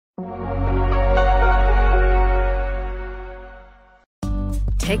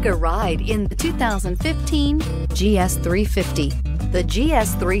Take a ride in the 2015 GS 350. The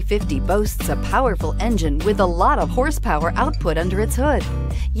GS 350 boasts a powerful engine with a lot of horsepower output under its hood.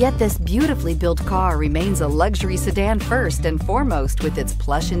 Yet this beautifully built car remains a luxury sedan first and foremost with its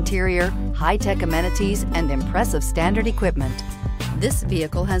plush interior, high-tech amenities, and impressive standard equipment. This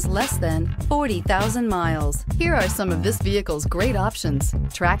vehicle has less than 40,000 miles. Here are some of this vehicle's great options: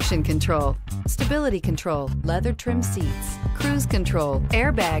 traction control, stability control, leather trim seats, cruise control,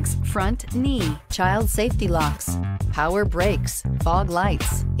 airbags, front knee, child safety locks, power brakes, fog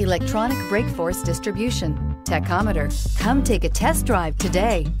lights, electronic brake force distribution, tachometer. Come take a test drive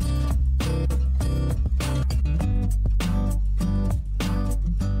today.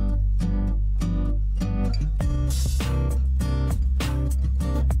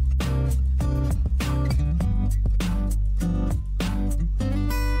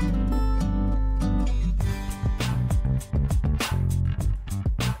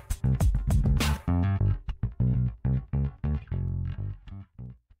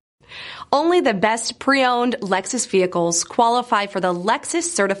 Only the best pre-owned Lexus vehicles qualify for the Lexus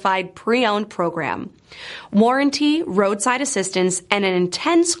Certified Pre-Owned program. Warranty, roadside assistance, and an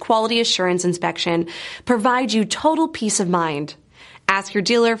intense quality assurance inspection provide you total peace of mind. Ask your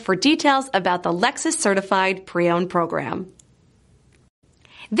dealer for details about the Lexus Certified Pre-Owned program.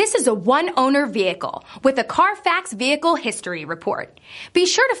 This is a one-owner vehicle with a Carfax Vehicle History Report. Be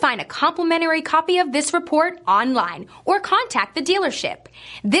sure to find a complimentary copy of this report online or contact the dealership.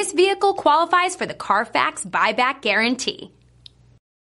 This vehicle qualifies for the Carfax Buyback Guarantee.